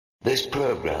This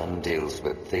program deals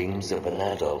with themes of an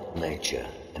adult nature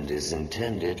and is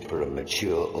intended for a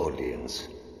mature audience.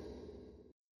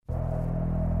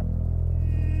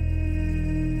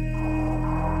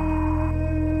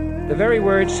 The very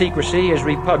word secrecy is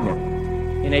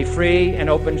repugnant in a free and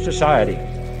open society.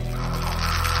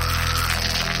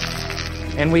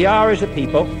 And we are, as a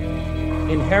people,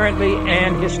 inherently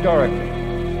and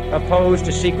historically opposed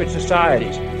to secret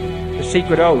societies, to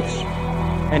secret oaths,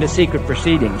 and to secret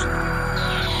proceedings.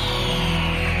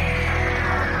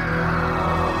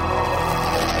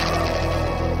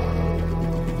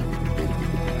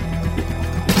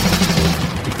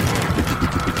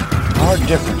 Our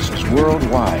differences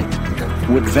worldwide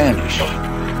would vanish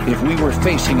if we were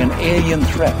facing an alien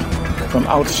threat from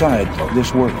outside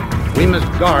this world. We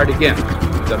must guard against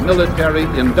the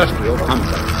military-industrial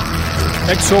complex.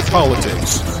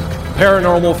 Exopolitics,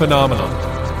 paranormal phenomena,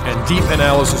 and deep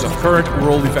analysis of current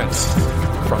world events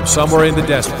from somewhere in the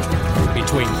desert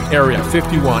between Area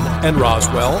 51 and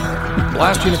Roswell,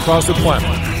 blasting across the planet.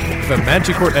 The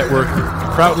Manticore Network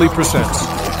proudly presents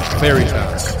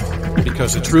Veritas,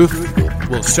 because the truth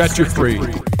will set you free.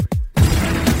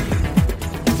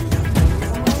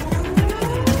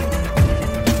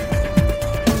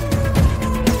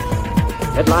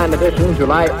 Headline edition,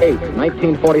 July 8,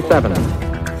 1947.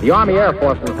 The Army Air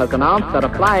Forces has announced that a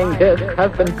flying disc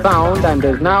has been found and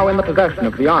is now in the possession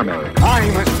of the Army.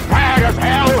 I'm as mad as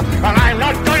hell, and I'm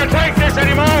not going to take this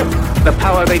anymore! The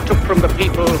power they took from the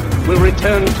people will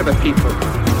return to the people.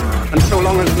 And so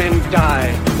long as men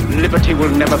die, liberty will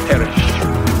never perish.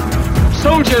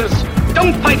 Soldiers,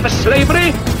 don't fight for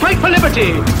slavery, fight for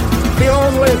liberty! The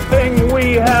only thing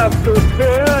we have to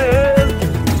fear is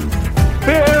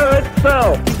fear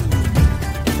itself!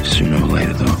 Sooner or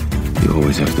later, though, you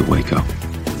always have to wake up.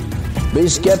 Be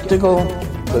skeptical,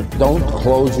 but don't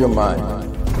close your mind.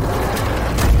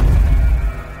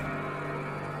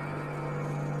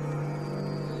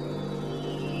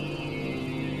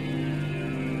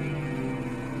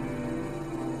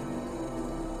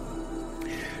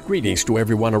 Greetings to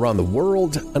everyone around the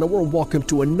world, and a warm welcome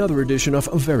to another edition of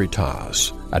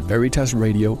Veritas at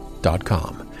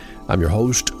VeritasRadio.com. I'm your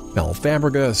host, Mel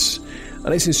Fabregas,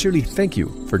 and I sincerely thank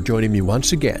you for joining me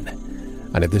once again.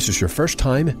 And if this is your first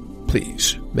time,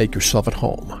 please make yourself at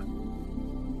home.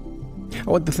 I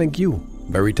want to thank you,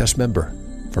 Veritas member,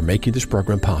 for making this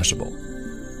program possible.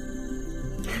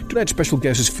 Tonight's special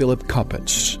guest is Philip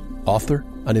Coppens, author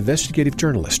and investigative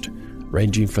journalist,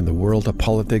 ranging from the world of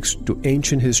politics to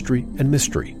ancient history and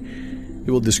mystery.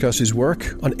 He will discuss his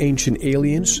work on ancient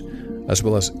aliens, as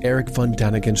well as Eric von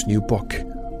Daniken's new book,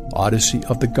 Odyssey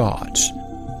of the Gods,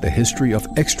 the history of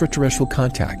extraterrestrial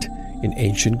contact in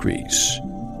ancient Greece.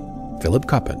 Philip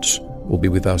Coppens will be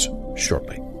with us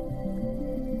shortly.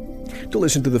 To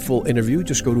listen to the full interview,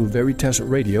 just go to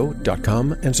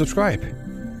VeritasRadio.com and subscribe.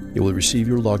 You will receive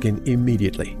your login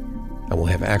immediately and will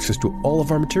have access to all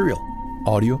of our material,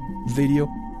 audio, video,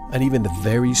 and even the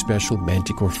very special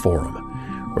Manticore Forum,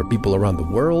 where people around the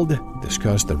world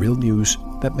discuss the real news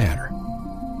that matter.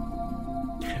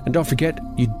 And don't forget,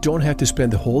 you don't have to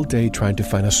spend the whole day trying to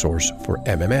find a source for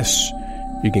MMS.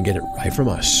 You can get it right from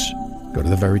us. Go to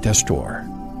the Veritas store.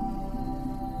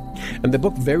 And the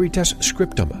book Veritas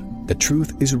Scriptum, The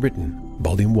Truth is Written,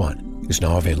 Volume 1, is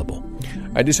now available.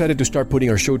 I decided to start putting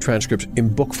our show transcripts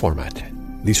in book format.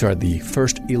 These are the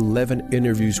first 11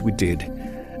 interviews we did,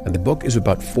 and the book is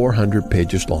about 400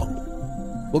 pages long.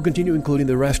 We'll continue including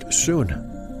the rest soon.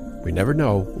 We never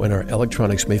know when our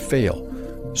electronics may fail,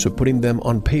 so putting them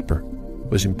on paper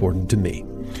was important to me.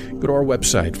 Go to our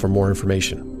website for more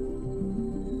information.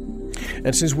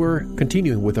 And since we're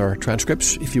continuing with our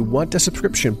transcripts, if you want a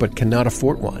subscription but cannot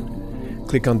afford one,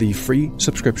 click on the free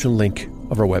subscription link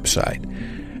of our website.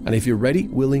 And if you're ready,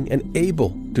 willing, and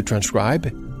able to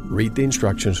transcribe, read the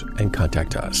instructions and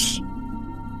contact us.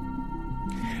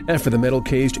 And for the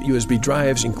metal-cased USB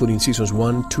drives, including seasons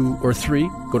 1, 2, or 3,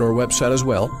 go to our website as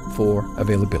well for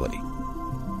availability.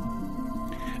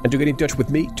 And to get in touch with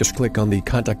me, just click on the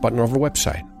contact button of our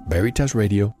website,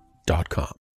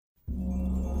 VeritasRadio.com.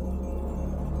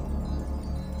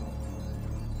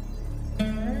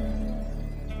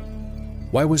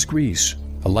 Why was Greece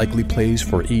a likely place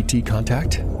for ET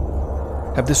contact?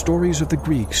 Have the stories of the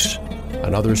Greeks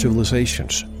and other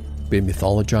civilizations been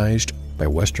mythologized by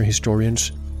Western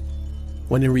historians,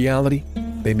 when in reality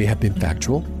they may have been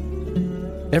factual?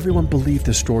 Everyone believed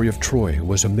the story of Troy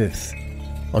was a myth,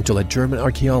 until a German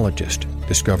archaeologist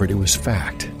discovered it was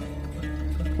fact.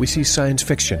 We see science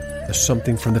fiction as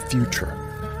something from the future.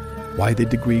 Why did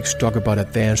the Greeks talk about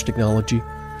advanced technology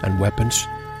and weapons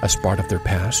as part of their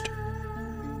past?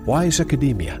 Why is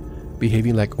academia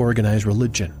behaving like organized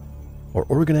religion or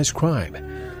organized crime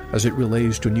as it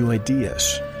relates to new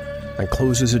ideas and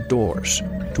closes its doors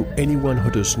to anyone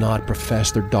who does not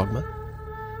profess their dogma?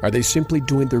 Are they simply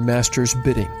doing their master's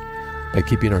bidding by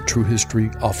keeping our true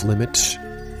history off limits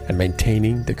and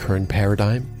maintaining the current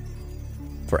paradigm?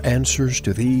 For answers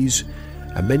to these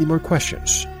and many more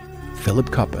questions,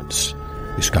 Philip Coppens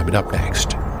is coming up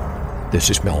next. This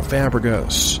is Mel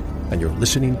Fabregas, and you're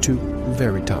listening to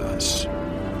Veritas.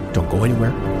 Don't go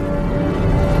anywhere.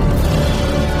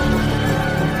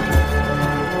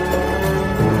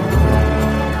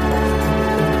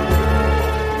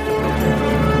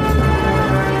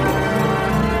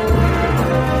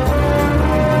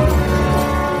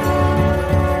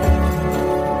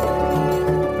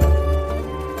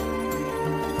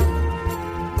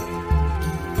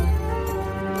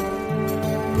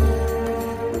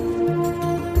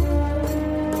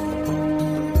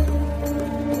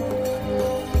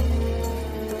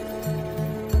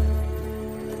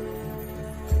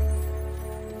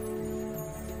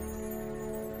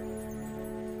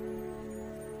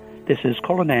 This is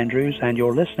Colin Andrews, and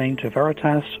you're listening to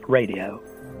Veritas Radio.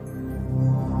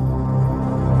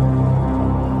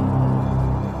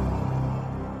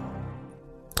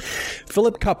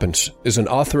 Philip Coppens is an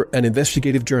author and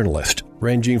investigative journalist,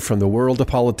 ranging from the world of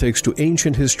politics to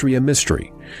ancient history and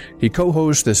mystery. He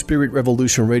co-hosts the Spirit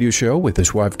Revolution radio show with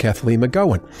his wife Kathleen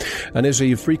McGowan, and is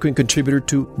a frequent contributor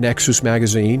to Nexus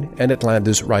magazine and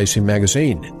Atlantis Rising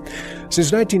magazine.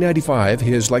 Since 1995,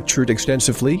 he has lectured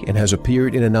extensively and has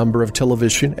appeared in a number of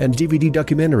television and DVD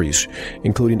documentaries,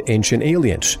 including Ancient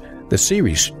Aliens, the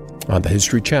series on the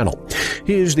History Channel.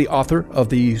 He is the author of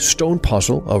The Stone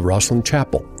Puzzle of Rosslyn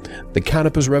Chapel, The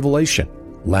Canopus Revelation,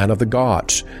 Land of the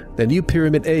Gods, The New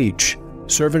Pyramid Age,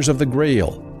 Servants of the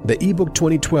Grail, the eBook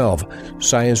 2012,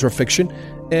 Science or Fiction,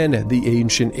 and The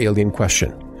Ancient Alien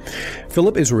Question.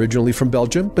 Philip is originally from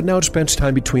Belgium, but now spends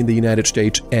time between the United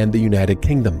States and the United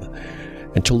Kingdom.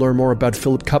 And to learn more about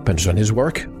Philip Coppens and his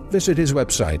work, visit his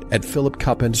website at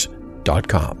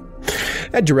philipcoppens.com.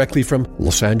 And directly from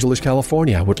Los Angeles,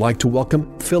 California, I would like to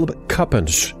welcome Philip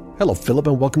Coppens. Hello, Philip,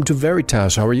 and welcome to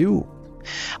Veritas. How are you?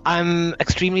 I'm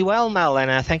extremely well, Mel,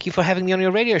 and thank you for having me on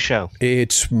your radio show.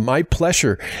 It's my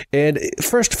pleasure. And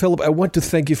first, Philip, I want to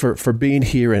thank you for being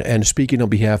here and speaking on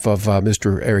behalf of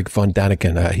Mr. Eric von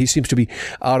Daniken. He seems to be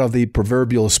out of the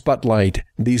proverbial spotlight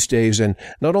these days, and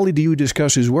not only do you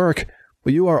discuss his work,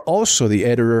 but you are also the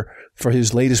editor for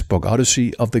his latest book,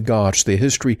 Odyssey of the Gods, the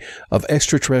history of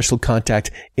extraterrestrial contact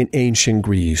in ancient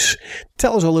Greece.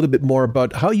 Tell us a little bit more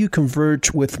about how you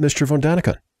converge with Mr. von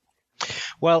Daniken.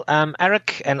 Well,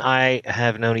 Eric and I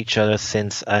have known each other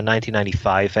since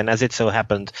 1995, and as it so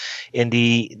happened, in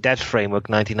that framework,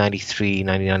 1993,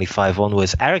 1995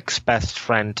 onwards, Eric's best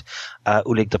friend,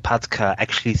 Ulik Dopatka,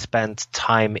 actually spent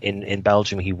time in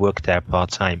Belgium. He worked there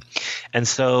part-time. And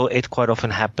so it quite often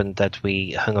happened that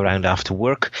we hung around after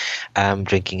work,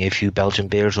 drinking a few Belgian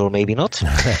beers or maybe not.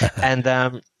 And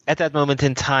at that moment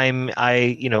in time,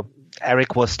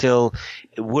 Eric was still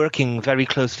working very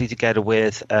closely together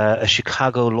with a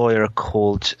Chicago lawyer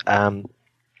called, I've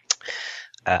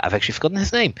actually forgotten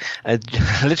his name.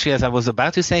 Literally, as I was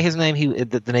about to say his name,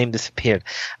 the name disappeared.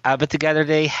 But together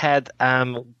they had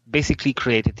basically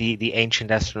created the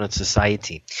Ancient Astronaut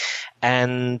Society,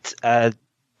 and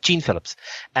Gene Phillips.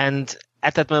 And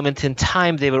at that moment in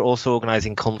time, they were also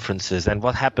organizing conferences. And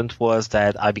what happened was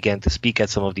that I began to speak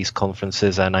at some of these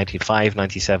conferences, 95,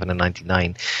 97, and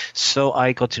 99. So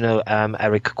I got to know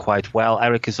Eric quite well.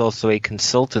 Eric is also a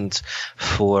consultant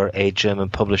for a German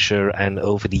publisher. And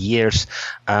over the years,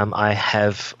 I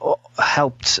have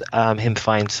helped him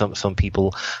find some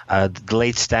people. The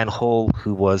late Stan Hall,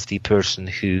 who was the person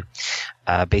who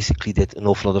basically did an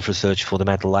awful lot of research for the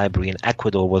Metal Library in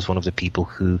Ecuador, was one of the people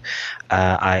who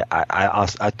I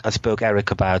spoke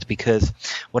Eric about, because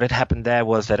what had happened there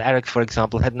was that Eric, for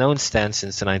example, had known Stan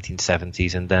since the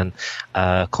 1970s, and then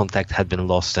contact had been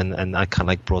lost, and I kind of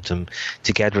like brought them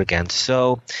together again.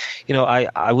 So,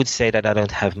 I would say that I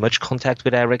don't have much contact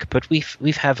with Eric, but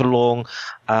we've have a long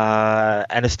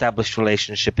and established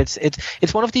relationship.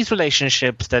 It's one of these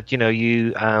relationships that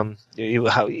even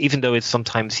though it's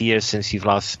sometimes years since you've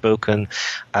last spoken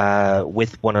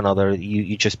with one another,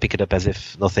 you just pick it up as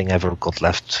if nothing ever got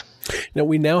left. Now,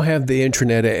 we now have the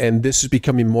internet, and this is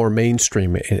becoming more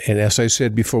mainstream. And as I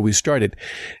said before we started,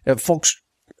 folks,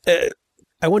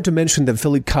 I want to mention that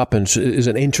Philip Coppens is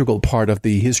an integral part of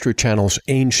the History Channel's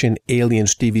Ancient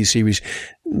Aliens TV series.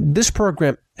 This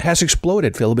program has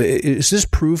exploded, Philip. Is this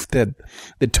proof that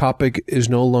the topic is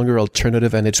no longer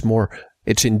alternative and it's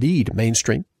indeed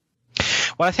mainstream?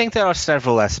 Well, I think there are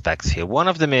several aspects here. One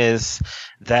of them is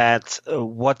that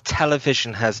what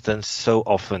television has done so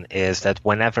often is that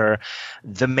whenever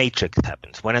The Matrix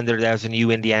happens, whenever there's a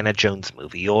new Indiana Jones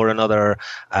movie or another,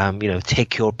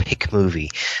 take your pick movie,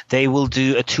 they will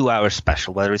do a 2-hour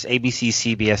special, whether it's ABC,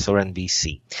 CBS, or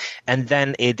NBC, and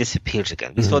then it disappears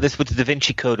again. We saw this with the Da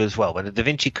Vinci Code as well. When the Da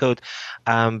Vinci Code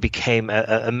became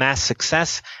a mass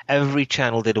success, every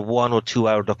channel did a 1 or 2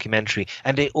 hour documentary,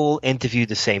 and they all interviewed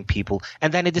the same people,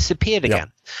 and then it disappeared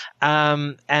again.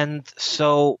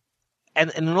 And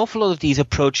an awful lot of these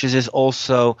approaches is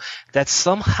also that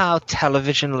somehow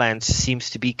television land seems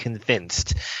to be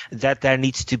convinced that there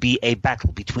needs to be a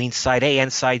battle between side A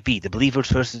and side B, the believers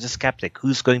versus the skeptic,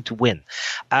 who's going to win.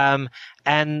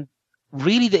 And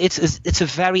really, it's a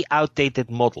very outdated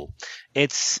model.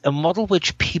 It's a model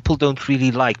which people don't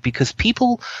really like because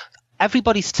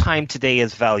everybody's time today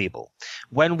is valuable.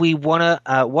 When we want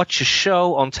to watch a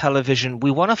show on television, we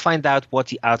want to find out what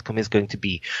the outcome is going to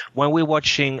be. When we're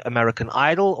watching American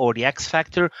Idol or The X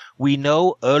Factor, we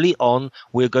know early on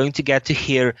we're going to get to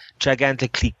hear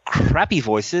gigantically crappy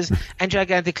voices and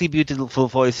gigantically beautiful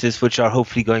voices, which are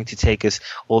hopefully going to take us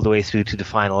all the way through to the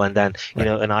final, and then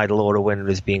an idol or a winner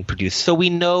is being produced. So we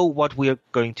know what we're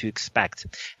going to expect.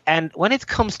 And when it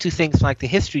comes to things like the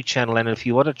History Channel and a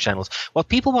few other channels, what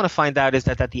people want to find out is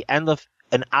that at the end of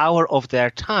an hour of their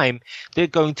time, they're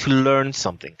going to learn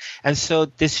something. And so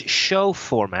this show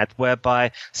format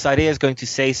whereby side A is going to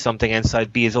say something and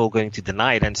side B is all going to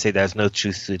deny it and say there's no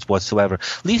truth to it whatsoever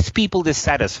leaves people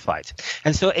dissatisfied.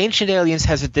 And so Ancient Aliens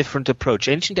has a different approach.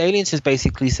 Ancient Aliens is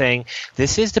basically saying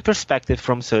this is the perspective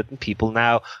from certain people.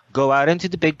 Now go out into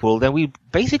the big world and we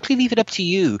basically leave it up to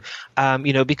you,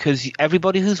 because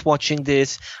everybody who's watching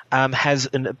this has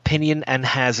an opinion and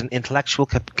has an intellectual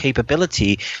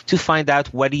capability to find out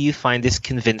whether you find this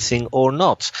convincing or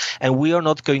not. And we are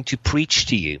not going to preach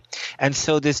to you. And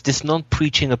so this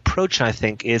non-preaching approach, I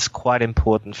think, is quite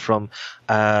important from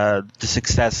the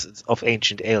success of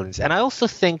Ancient Aliens. And I also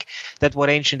think that what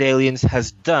Ancient Aliens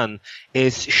has done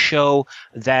is show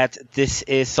that this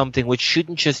is something which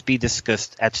shouldn't just be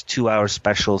discussed at 2-hour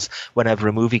specials whenever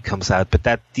a movie comes out, but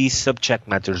that these subject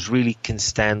matters really can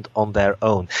stand on their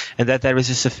own, and that there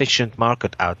is a sufficient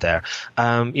market out there.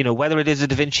 Whether it is a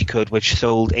Da Vinci Code, which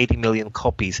sold 80 million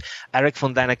copies, Eric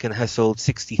von Däniken has sold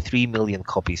 63 million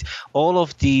copies. All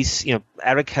of these,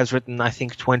 Eric has written, I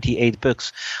think, 28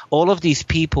 books. All of these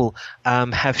people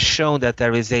have shown that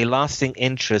there is a lasting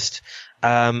interest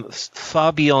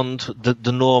far beyond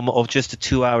the norm of just a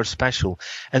 2-hour special.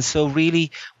 And so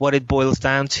really what it boils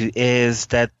down to is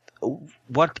that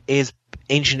what is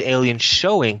Ancient Aliens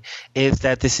showing is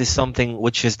that this is something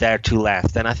which is there to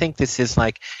last. And I think this is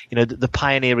like, the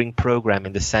pioneering program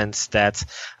in the sense that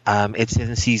it's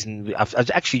in season.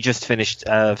 I've actually just finished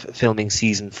filming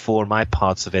season 4, my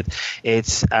parts of it.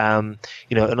 It's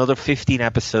another 15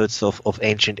 episodes of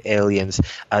Ancient Aliens.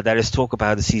 There is talk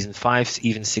about the season 5,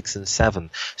 even 6 and 7.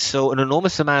 So an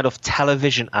enormous amount of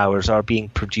television hours are being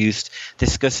produced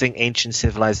discussing ancient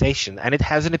civilization, and it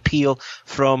has an appeal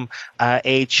from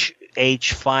age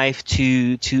 5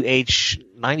 to age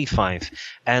 95,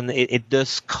 and it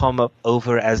does come up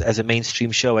over as a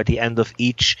mainstream show at the end of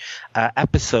each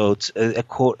episode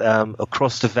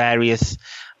across the various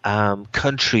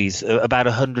countries. About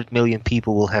 100 million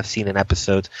people will have seen an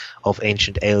episode of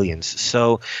Ancient Aliens.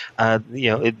 So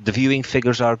the viewing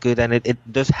figures are good, and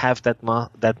it does have that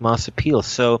mass appeal.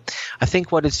 So I think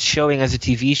what it's showing as a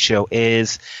TV show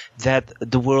is that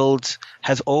the world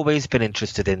has always been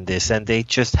interested in this, and they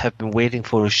just have been waiting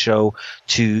for a show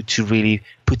to really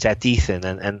put that teeth in.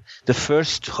 And the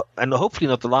first, and hopefully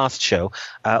not the last show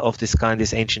of this kind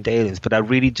is Ancient Aliens, but I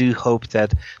really do hope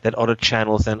that other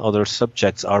channels and other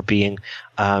subjects are being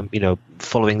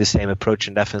following the same approach,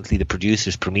 and definitely the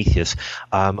producers, Prometheus,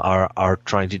 are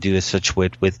trying to do as such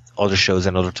with other shows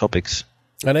and other topics.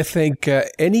 And I think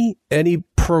any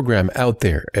program out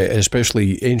there,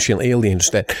 especially Ancient Aliens,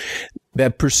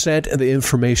 that present the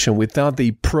information without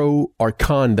the pro or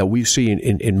con that we see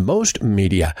in most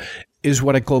media is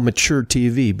what I call mature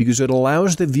TV, because it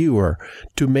allows the viewer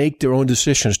to make their own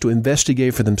decisions, to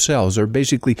investigate for themselves. They're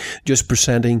basically just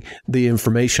presenting the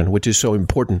information, which is so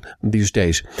important these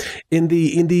days. In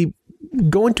the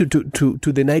going to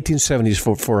the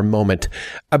 1970s for a moment,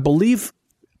 I believe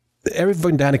Eric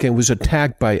von Däniken was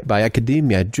attacked by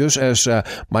academia, just as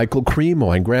Michael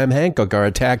Cremo and Graham Hancock are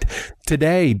attacked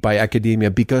today by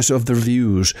academia because of their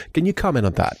views. Can you comment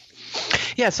on that?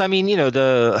 Yes, I mean,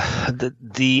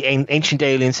 the ancient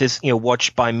aliens is,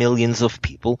 watched by millions of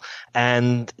people,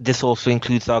 and this also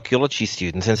includes archaeology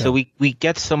students. And so we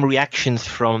get some reactions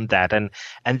from that. And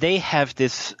they have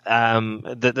this,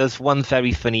 there's one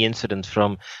very funny incident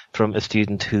from a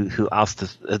student who asked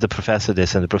the professor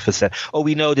this, and the professor said, "Oh,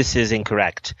 we know this is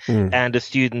incorrect." And the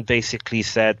student basically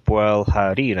said, "Well,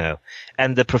 how do you know?"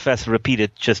 And the professor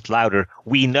repeated just louder,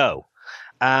 "We know."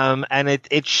 And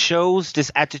it shows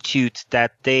this attitude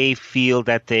that they feel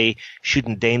that they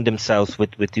shouldn't deign themselves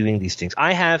with doing these things.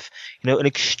 I have, an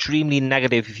extremely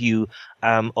negative view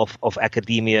of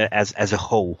academia as a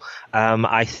whole.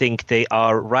 I think they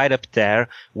are right up there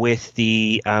with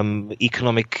the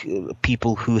economic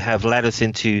people who have led us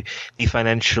into the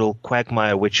financial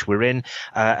quagmire which we're in.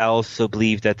 I also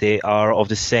believe that they are of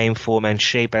the same form and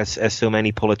shape as so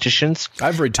many politicians.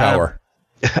 Ivory Tower.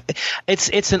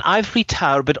 It's an ivory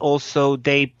tower, but also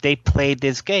they play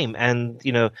this game, and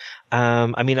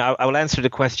I mean, I will answer the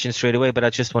question straight away, but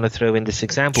I just want to throw in this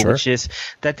example, which is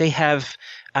that they have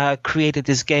created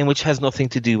this game which has nothing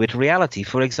to do with reality.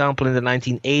 For example, in the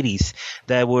 1980s,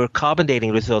 there were carbon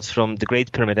dating results from the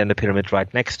Great Pyramid and the pyramid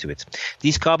right next to it.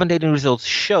 These carbon dating results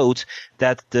showed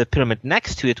that the pyramid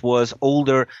next to it was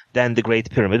older than the Great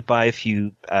Pyramid by a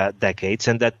few decades,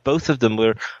 and that both of them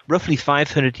were roughly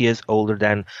 500 years older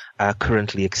than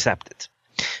currently accepted.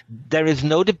 There is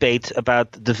no debate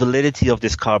about the validity of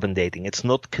this carbon dating. It's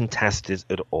not contested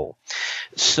at all.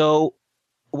 So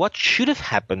what should have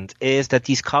happened is that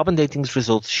these carbon dating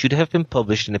results should have been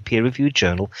published in a peer-reviewed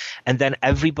journal, and then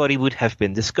everybody would have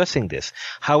been discussing this.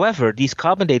 However, these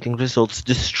carbon dating results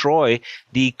destroy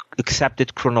the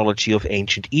accepted chronology of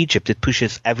ancient Egypt. It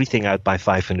pushes everything out by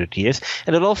 500 years,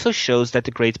 and it also shows that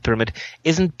the Great Pyramid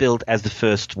isn't built as the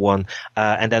first one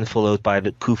and then followed by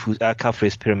the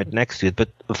Khufu's pyramid next to it, but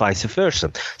vice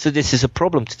versa. So this is a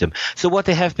problem to them. So what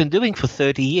they have been doing for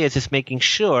 30 years is making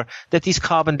sure that these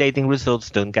carbon dating results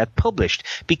don't get published,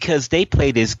 because they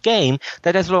play this game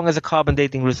that as long as the carbon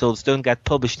dating results don't get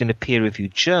published in a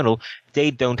peer-reviewed journal, they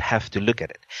don't have to look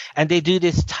at it. And they do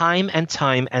this time and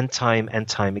time and time and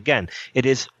time again. It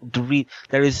is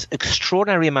there is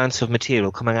extraordinary amounts of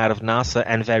material coming out of NASA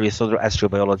and various other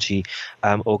astrobiology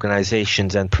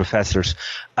organizations and professors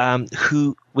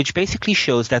which basically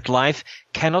shows that life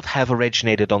cannot have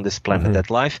originated on this planet, that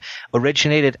life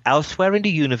originated elsewhere in the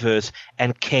universe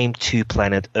and came to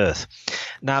planet Earth.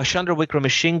 Now, Chandra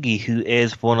Wickramasinghe, who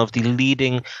is one of the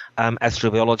leading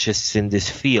astrobiologists in this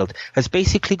field, has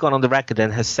basically gone on the record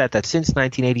and has said that since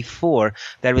 1984,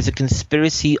 there is a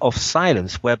conspiracy of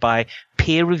silence whereby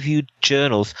peer-reviewed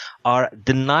journals are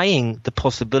denying the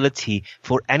possibility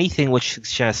for anything which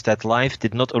suggests that life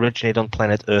did not originate on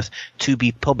planet Earth to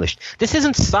be published. This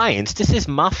isn't science. This is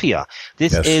mafia.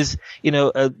 This is,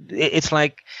 it's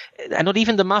like, and not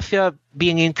even the mafia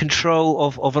being in control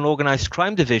of an organized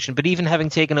crime division, but even having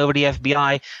taken over the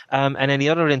FBI and any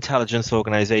other intelligence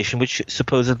organization which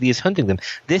supposedly is hunting them.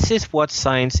 This is what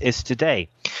science is today.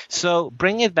 So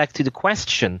bringing it back to the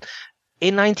question,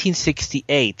 in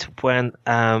 1968, when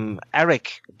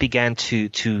Eric began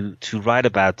to write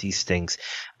about these things,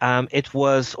 it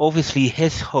was obviously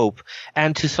his hope,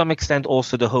 and to some extent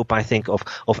also the hope, I think,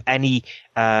 of any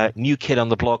new kid on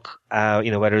the block,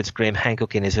 whether it's Graham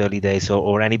Hancock in his early days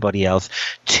or anybody else,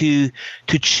 to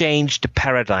change the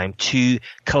paradigm, to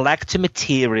collect the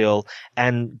material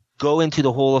and go into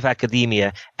the hall of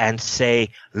academia and say,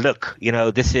 look,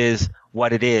 this is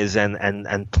what it is,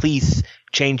 and please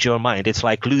change your mind. It's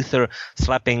like Luther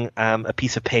slapping a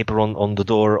piece of paper on the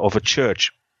door of a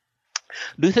church.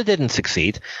 Luther didn't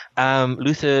succeed.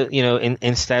 Luther,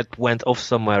 instead went off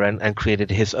somewhere and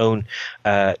created his own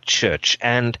church.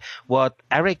 And what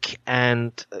Eric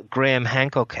and Graham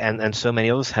Hancock and so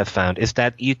many others have found is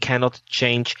that you cannot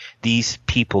change these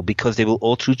people, because they will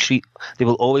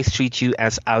always treat you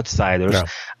as outsiders. No.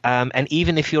 And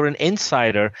even if you're an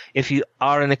insider, if you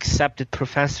are an accepted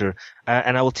professor,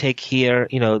 and I will take here,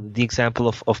 the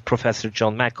example of Professor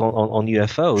John Mack on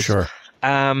UFOs. Sure.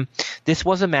 This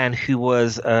was a man who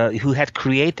had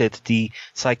created the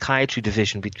psychiatry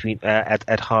division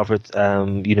at Harvard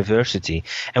University,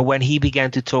 and when he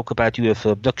began to talk about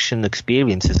UFO abduction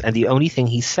experiences, and the only thing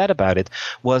he said about it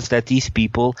was that these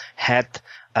people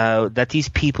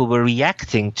were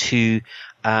reacting to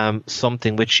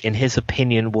something which, in his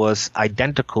opinion, was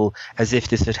identical as if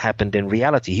this had happened in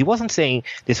reality. He wasn't saying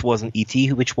this was an ET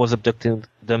which was abducting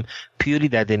them, purely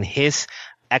that in his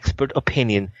expert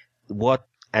opinion, what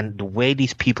and the way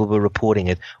these people were reporting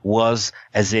it was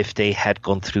as if they had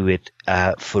gone through it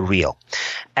for real.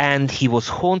 And he was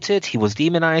haunted, he was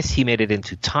demonized, he made it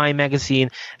into Time magazine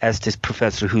as this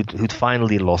professor who'd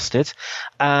finally lost it.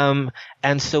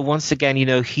 And so once again,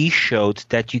 he showed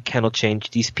that you cannot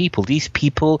change these people. These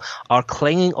people are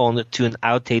clinging on to an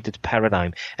outdated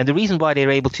paradigm. And the reason why they're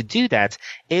able to do that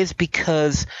is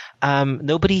because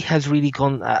nobody has really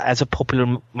gone as a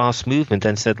popular mass movement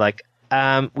and said, like,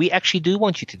 we actually do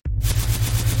want you to.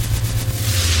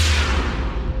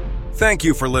 Thank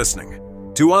you for listening.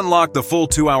 To unlock the full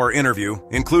 2-hour interview,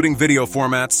 including video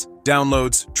formats,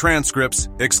 downloads, transcripts,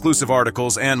 exclusive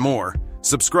articles, and more,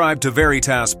 subscribe to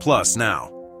Veritas Plus now.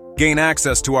 Gain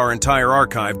access to our entire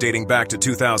archive dating back to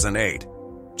 2008.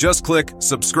 Just click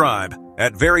subscribe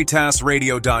at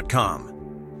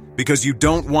veritasradio.com. Because you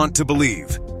don't want to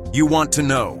believe, you want to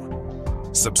know.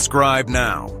 Subscribe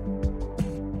now.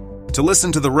 To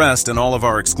listen to the rest and all of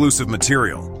our exclusive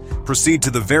material, proceed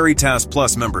to the Veritas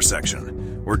Plus member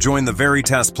section, or join the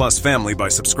Veritas Plus family by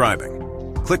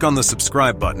subscribing. Click on the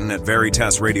subscribe button at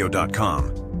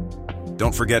veritasradio.com.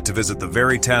 Don't forget to visit the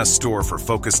Veritas store for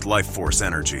focused life force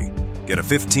energy. Get a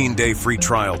 15-day free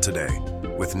trial today,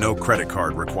 with no credit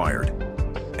card required.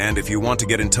 And if you want to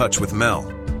get in touch with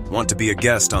Mel, want to be a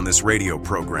guest on this radio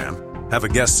program, have a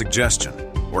guest suggestion,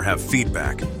 or have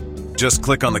feedback, just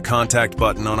click on the contact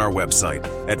button on our website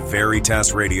at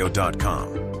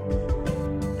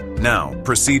veritasradio.com. Now,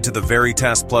 proceed to the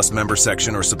Veritas Plus member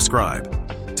section or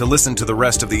subscribe to listen to the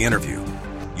rest of the interview.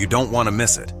 You don't want to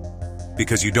miss it.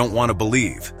 Because you don't want to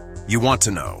believe, you want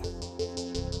to know.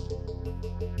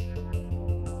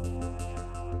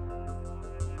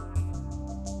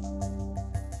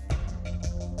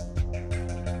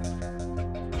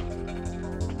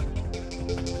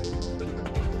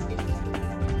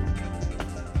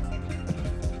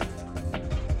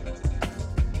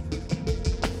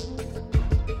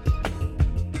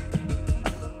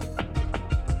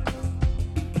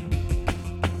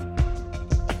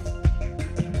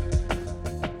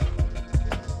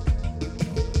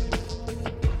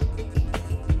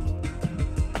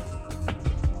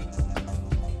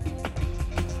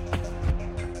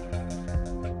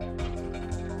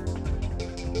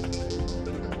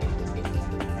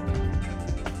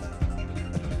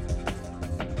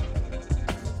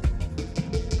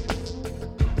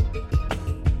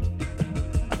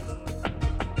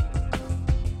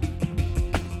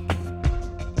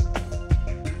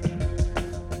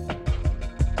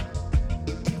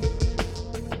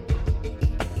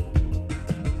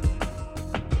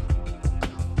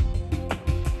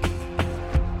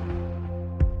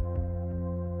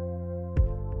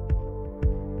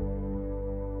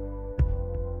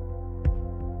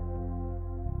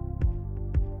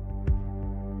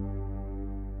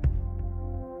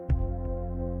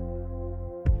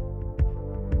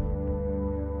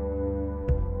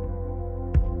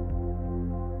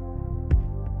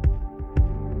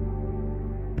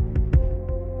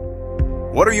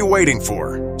 What are you waiting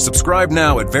for? Subscribe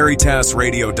now at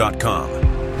veritasradio.com.